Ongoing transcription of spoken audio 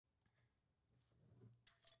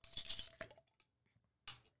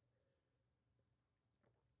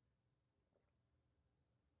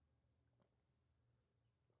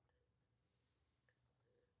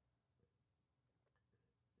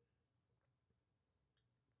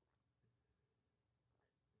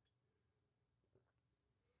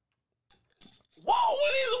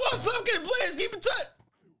Oh, what's up? Can players keep in touch?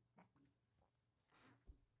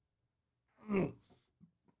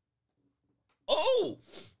 Oh,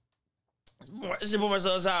 it's your boy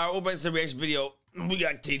Marcelo Sour. We're back to the reaction video. We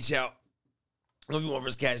got Teach out. If you want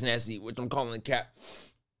versus Cash Nasty, which I'm calling the cap.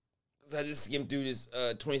 So I just skimmed through this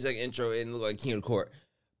 20-second intro and look like King of the Court.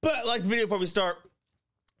 But like the video before we start.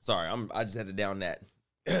 Sorry, I just had to down that.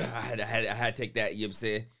 I had to take that. You know what I'm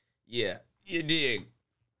saying? Yeah, you dig.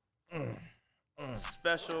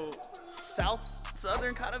 Special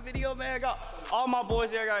southern kind of video, man. I got all my boys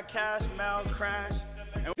here. I got Cash, Mal, Crash.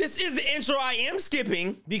 This is the intro I am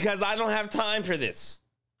skipping because I don't have time for this.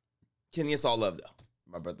 Kenny, it's all love though,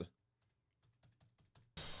 my brother.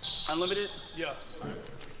 Unlimited? Yeah.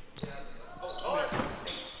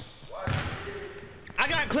 I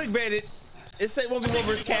got clickbaited. It said 1v1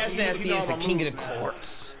 versus Cash Nasty. It's a King of the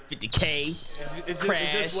Courts. 50K. It's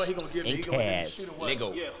Crash just what he gonna give me. and He gonna Cash. give me shoot or Lego.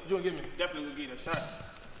 what? Yeah, you gonna give me? Definitely gonna give you a shot.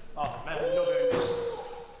 Oh man, you know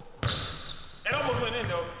that. It almost went in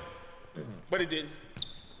though, but it didn't.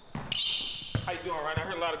 How you doing, Ryan? I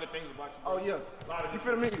heard a lot of good things about you. Bro. Oh yeah. You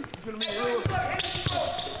feel me? You feel me?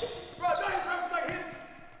 Bro, don't hits.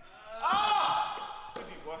 Ah! Good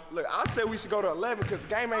deep, boy. Look, I said we should go to 11 because the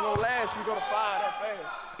game ain't gonna last. We go to 5 that fast.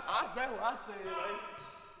 I said what I said,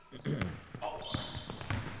 man. Oh,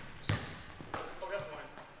 that's fine.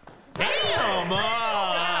 Damn!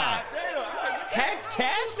 Damn.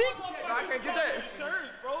 Hecktastic? I can't get that.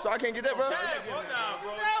 Shirts, bro. So I can't get that, bro? Nah,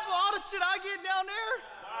 bro. Yeah, but all the shit I get down there.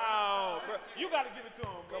 Wow, bro. You gotta give it to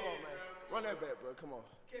him. Come on, man. Run that back, bro. Come on.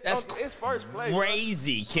 That's It's first place.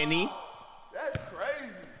 crazy, Kenny. That's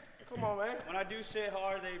crazy. Come on, man. When I do shit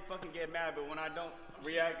hard, they fucking get mad, but when I don't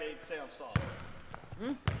react, they say I'm soft.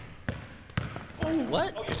 Oh,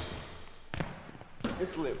 what?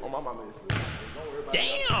 It's lit. On my mama, it's lit. Don't worry about it.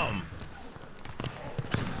 Damn!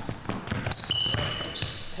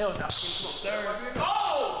 Hell no. Sir.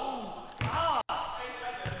 Oh!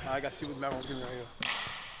 I gotta see what Matt won't give me right here.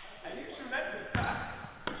 And you shoot that to the sky.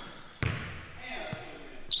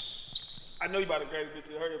 I know you about to grab this bitch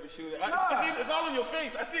and hurry up and shoot it. It's all in your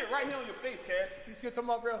face. I see it right here on your face, Cass. You see what I'm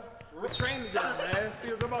talking about, bro? We're training together, man. See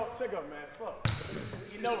what I'm about? Check up, man. Fuck.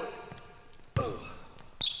 You know it.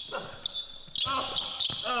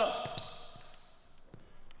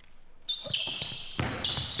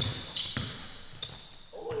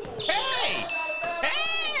 Hey!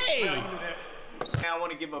 Hey! And I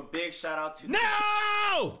want to give a big shout out to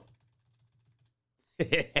No! Give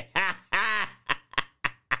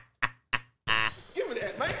me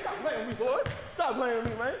that, man. Stop playing with me, boy. Stop playing with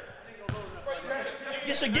me, man.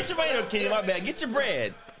 Get your bread though, Kenny. My bad. Get your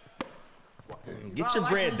bread. Get your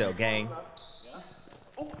bread though, gang.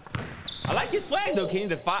 I like your swag though, Kenny.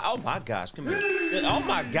 The five. Oh my gosh, come here. Oh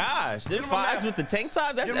my gosh, the fives with the tank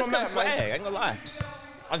top. That's kind of swag. I ain't gonna lie.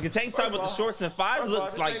 Like the tank top with the shorts and fives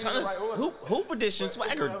looks like kind of hoop edition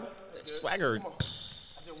swagger. Swagger. I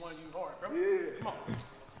just wanted you hard, bro. Yeah. Come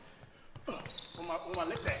on. Where my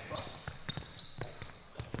lick at, bro?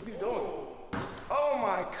 What are you doing? Oh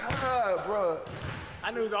my God, bro.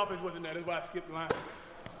 I knew his offense wasn't there. That's why I skipped the line.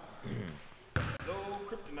 No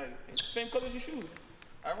kryptonite. Same color as your shoes.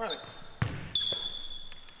 Ironic.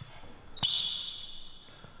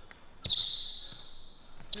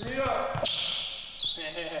 Yeah.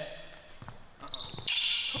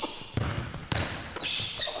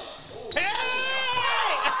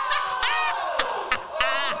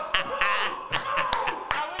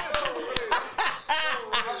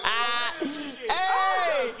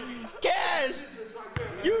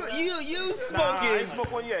 You smoking? Nah, I ain't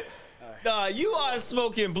smoked one yet. Nah, you are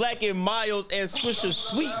smoking Black and Miles and Swisher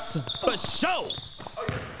Sweets for sure.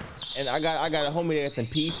 And I got a homie there at the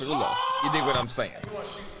peace for the love. You dig what I'm saying?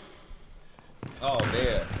 Oh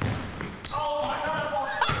man.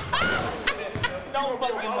 No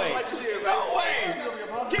fucking way. No way.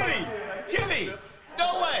 Kitty.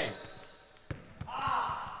 No way.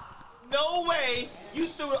 No way. You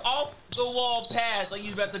threw it off the wall pass like you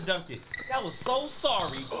was about to dunk it. That was so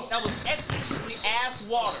sorry. That was expeditiously ass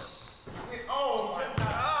water. Oh my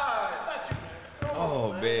God.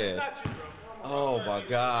 Oh man. Oh my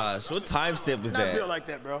gosh. What time step was Not that? built like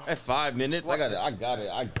that, bro. At 5 minutes? I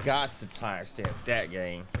got to time stamp that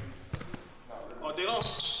game. Oh, they don't.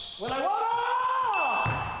 We're like, whoa!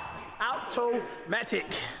 It's automatic.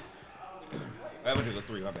 I'm gonna go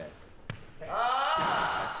 3, my bad.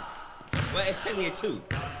 Well, it's technically a 2.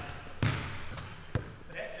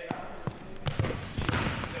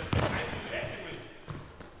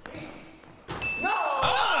 No!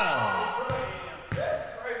 Oh! That's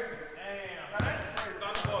crazy. Damn. That's crazy.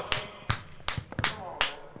 Son, ball, King. Come on,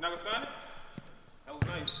 man. Nagasani? That was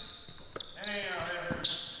nice. Damn.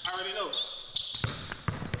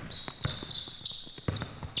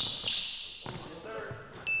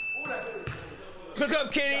 Cook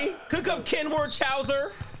up, Kenny. Cook up, Ken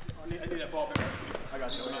Werthauser. I need that ball back. I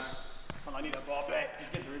got you. Hold on, I need that ball back.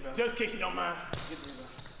 Just get the rebound. Just in case you don't mind. Get the rebound.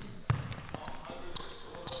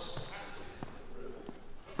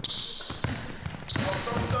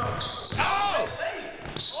 Oh!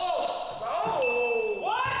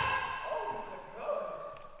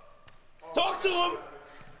 Talk to him.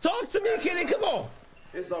 Talk to me, Kenny. Come on.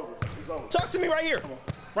 It's over. It's over. Talk to me right here.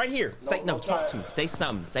 Right here. Say no. Talk to me. Say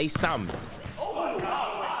something. Say something. Oh my God.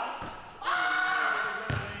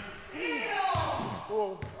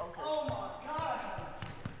 Oh, okay. Oh my God.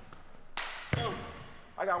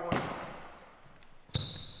 I got one.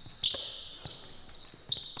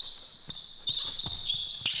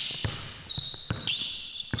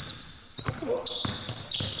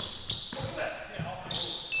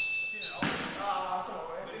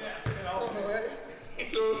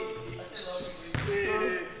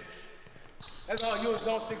 That's all you and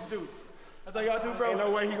Zone 6 do. That's all y'all do, bro. Ain't no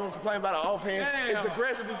way he gonna complain about an offhand. As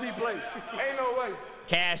aggressive as he play. Ain't no way.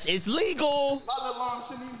 Cash, it's legal. My little arm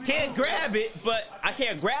shouldn't even be Can't grab it, but I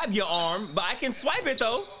can't grab your arm, but I can swipe it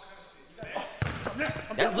though.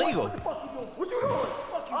 That's legal. What you doing?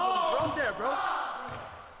 Fuck you, bro. I'm there, bro.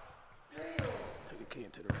 Take a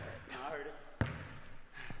kid to the rack. I heard it.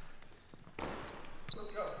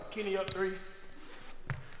 Let's go. Kenny up 3.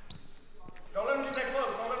 Don't let him get that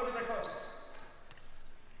close. Don't let him get that close.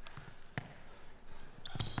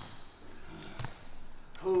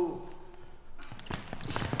 Who?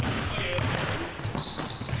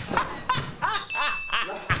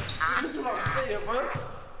 This is what I'm saying, bro.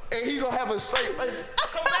 And he gonna have a straight face.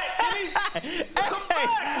 Come back, Kenny. Come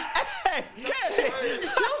back.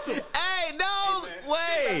 Hey, no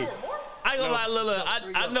way. I ain't gonna lie, Lila.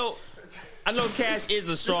 I know Cash is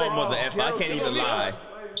a strong mother effer. I can't even lie.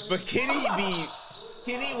 But Kenny,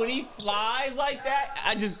 when he flies like that,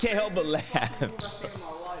 I just can't help but laugh.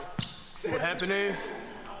 What happened is,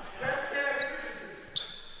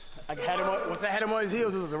 I had him on, once I had him on his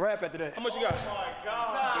heels, it was a wrap after that. How much you got? Oh my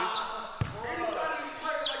God.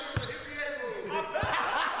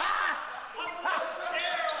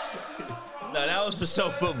 No, that was for show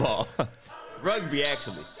football. Rugby,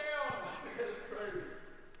 actually.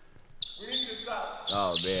 We need to stop.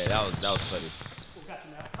 Oh man, that was funny.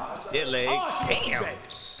 Hit leg. Damn.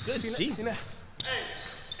 Good Jesus. Hey,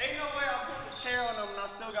 ain't no way I put the chair on them and I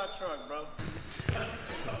still got truck, bro.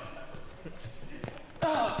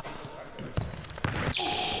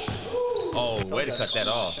 Oh, way to cut that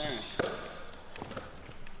off.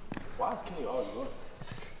 Why is Kenny always going?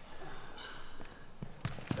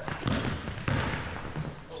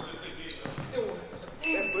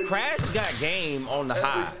 Crash got game on the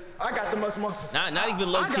high. I got the most muscle. Not even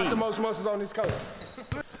low I key. got the most muscles on this coat.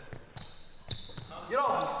 Get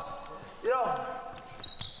off. Get off.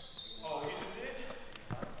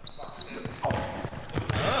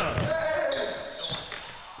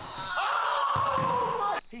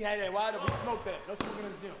 He had that wide up, we smoked that. No smoking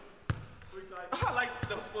in the gym. I like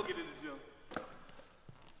them smoking in the gym.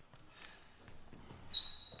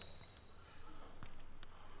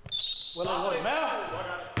 Well, man.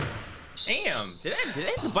 Damn. Did that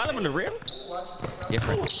hit the bottom of the rim?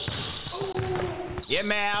 Different. Yeah,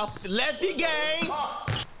 Mal. The lefty game.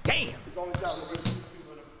 Damn. It's only shot with the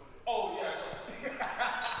Oh, yeah.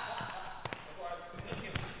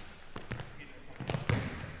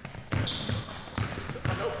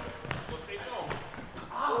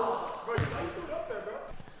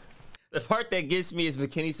 The part that gets me is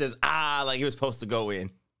McKinney says, ah, like he was supposed to go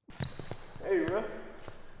in. Hey, bro.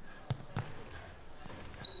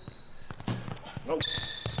 Nope.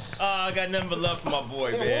 Oh, I got nothing but love for my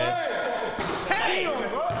boy, man. Hey!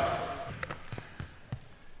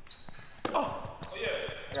 Oh, yeah.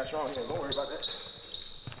 I got strong hands. Don't worry about that.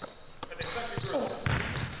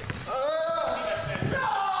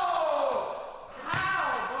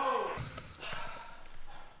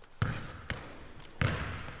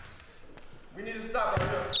 We need to stop right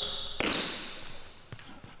here.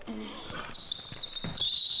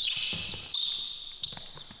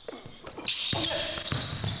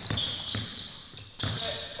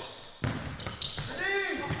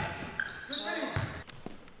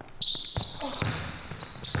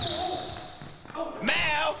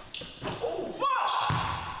 Mal! Oh,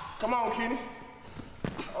 fuck! Come on, Kenny.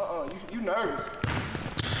 You nervous.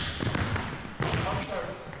 I'm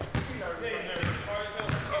nervous. He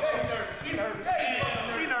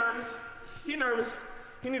nervous. He nervous.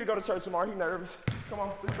 He need to go to church tomorrow. He nervous. Come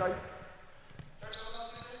on, please, right.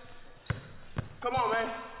 Come on, man.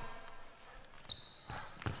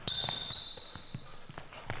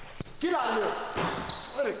 Get out of here.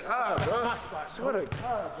 Swear to God, bro. My spot. Swear to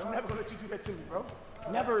God, I'm never gonna let you do that to me, bro.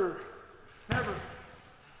 Never. Never.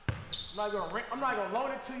 I'm not gonna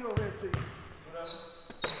loan it to you or rent it to you.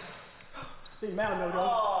 Think Mal know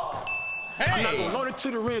though. Hey! I'm not gonna loan it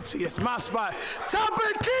to the rent it to you. It's my spot. Top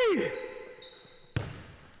and key!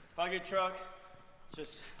 If I get truck,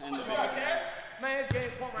 just end the video. Man, it's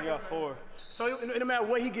game point right We got 4. So it no matter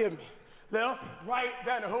what he give me. Left, right,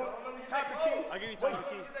 down the hoop, top and key. I'll give you top of the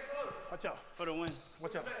key Watch out. for the win.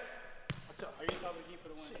 Watch out. Watch out. I'll give you top of the key for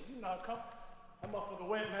the win. You know, come. I'm up for the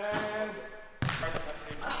win, man.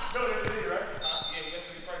 Go to the lead, right?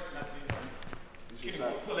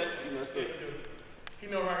 Pull it. He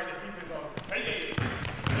know right the defense on. Hey.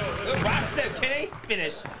 Good rock step, Kenny.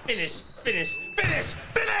 Finish, finish, finish, finish,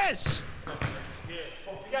 finish! Yeah,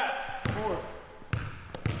 folks, you got it. 4.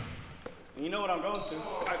 And you know what I'm going to.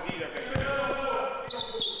 I need that, baby.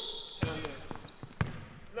 Hell yeah.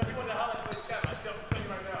 Look, he want to holler for the chat. I'm telling you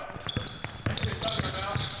right now.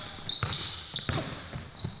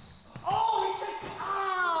 Oh, he took it.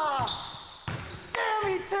 Damn,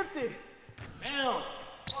 he tipped it. Damn.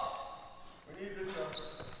 We need this guy.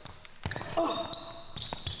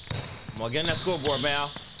 Come on, get on that scoreboard, Mal.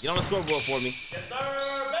 Get on the scoreboard for me. Yes, sir,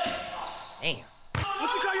 baby. Damn.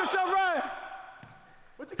 What you call yourself, Ryan?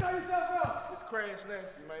 What you call yourself, bro? It's Crash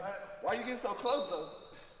Nasty, man. Why you getting so close, though?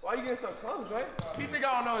 Why you getting so close, right? He think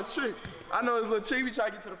I don't know his tricks. I know his little cheat. We try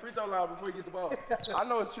to get to the free throw line before he get the ball. I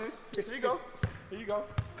know his tricks. Here you go. Here you go.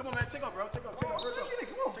 Come on, man. Check up, bro. Check up. Check up. Come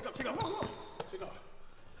on. Check up. Check up. Come on. Check up.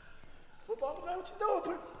 Football, man. What you doing?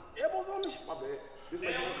 Put elbows on me. My bad. This make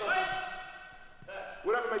you want to come.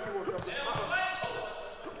 Whatever make you want to come.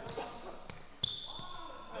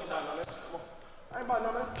 I ain't about no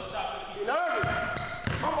man. You nervous?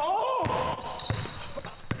 Come on.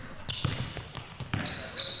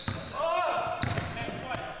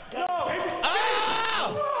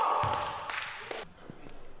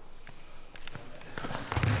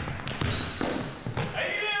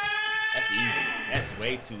 That's easy. That's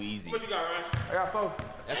way too easy. What you got, Ryan? I got 4.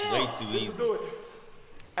 That's way too This'll easy. do it.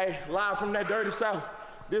 Hey, live from that dirty south.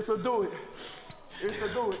 This'll do it. This'll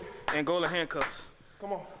do it. Angola handcuffs.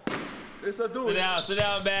 Come on. This'll do Sit it. down, sit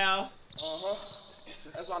down, Mal.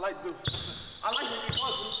 That's what I like to do. I like when you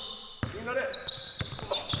hustle. You know that?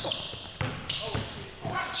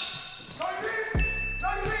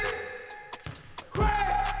 Craig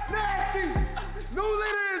Nasty! New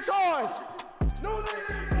leader in charge! New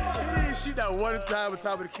leader in charge! He didn't shoot that one time on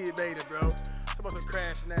top of the kid made it, bro. Talk about some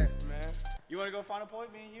Crash Nasty, man. You want to go final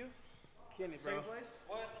point, me and you? Kenny, bro. Second place?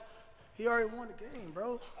 What? He already won the game,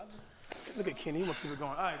 bro. Look at Kenny. He want to keep it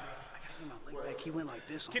going. All right, bro. I got to get my leg back. He went like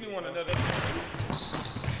this. Kenny won another.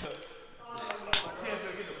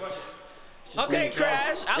 Okay,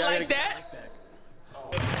 Crash. I like that.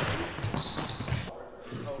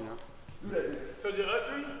 So just us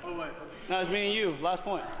 3? Oh, wait. No, it's me and you. Last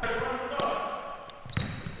point.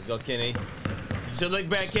 Let's go, Kenny. You should look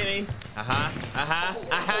back, Kenny.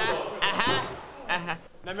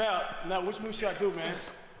 Now, Mal, now which move should I do, man?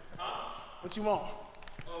 What you want?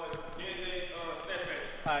 Snatch back.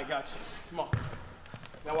 All right, got you. Come on.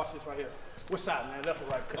 Now watch this right here. What side, man? Left or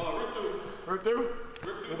right? Rip through. Rip through? Rip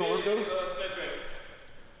through. We're gonna rip through? Snatch back.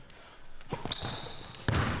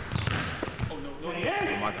 Oh, no. Yeah.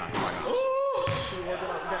 Oh my God, oh my God. We're working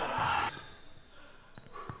on this game.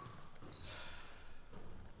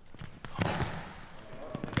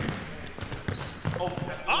 Oh!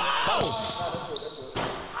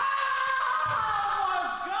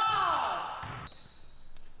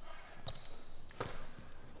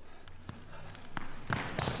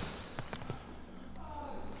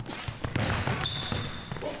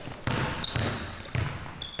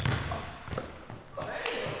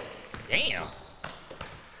 Damn.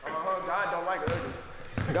 God don't like ugly.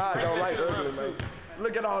 God don't like ugly, man.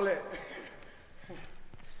 Look at all that.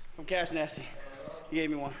 From Cash Nasty. He gave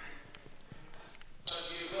me one.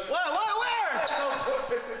 Where? What?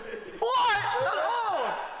 Oh!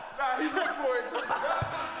 Nah, he went for it too. I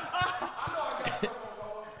know I got something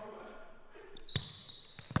on.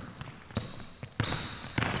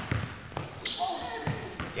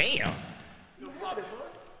 Damn.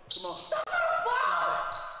 Come on.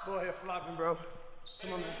 Go ahead, flopping, bro.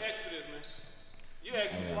 Come on, man. Ask for this, man. You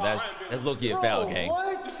asked me Yeah, that's low-key a foul game.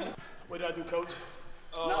 What did I do, coach?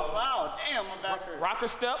 Not foul. Damn, my back hurt. Rocker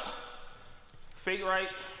step. Fake right.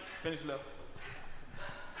 Finish left.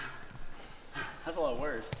 That's a lot of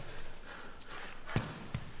words.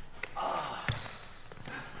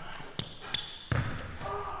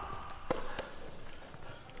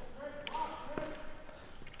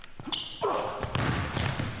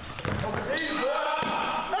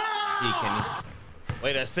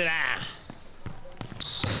 Way to sit down.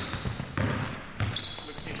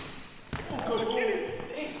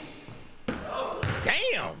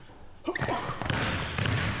 Damn.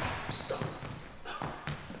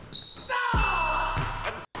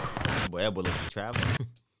 Boy, that boy look like traveling.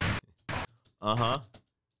 Uh-huh.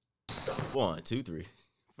 1, 2, 3.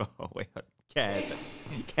 Oh, wait. Cass.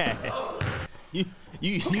 You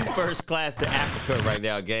first class to Africa right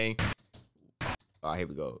now, gang. All right, here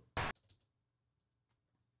we go.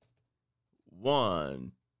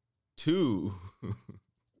 1, 2,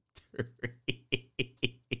 3.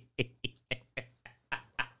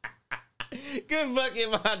 Good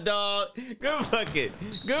bucket, my dog. Good bucket.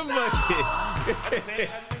 Good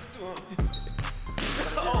bucket.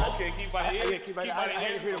 Oh, okay, keep by here. Yeah, keep by here. I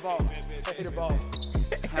had to hit the ball. I hit the ball.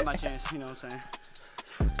 I had my chance, you know what I'm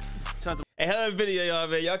saying? Hey, hell of a video, y'all,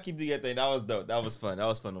 man. Y'all keep doing your thing. That was dope. That was fun. That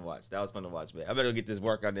was fun to watch. That was fun to watch, man. I better go get this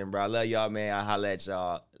workout in, bro. I love y'all, man. I'll holla at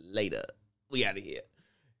y'all later. We out of here.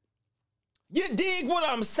 You dig what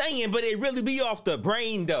I'm saying, but it really be off the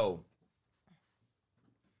brain, though.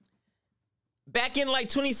 Back in like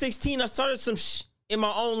 2016, I started some in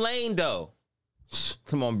my own lane, though.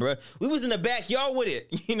 Come on, bro. We was in the backyard with it.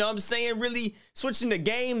 You know what I'm saying? Really switching the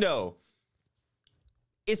game, though.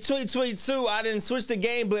 It's 2022. I didn't switch the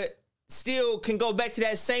game, but still can go back to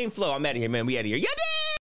that same flow. I'm out of here, man. We out of here. Yeah,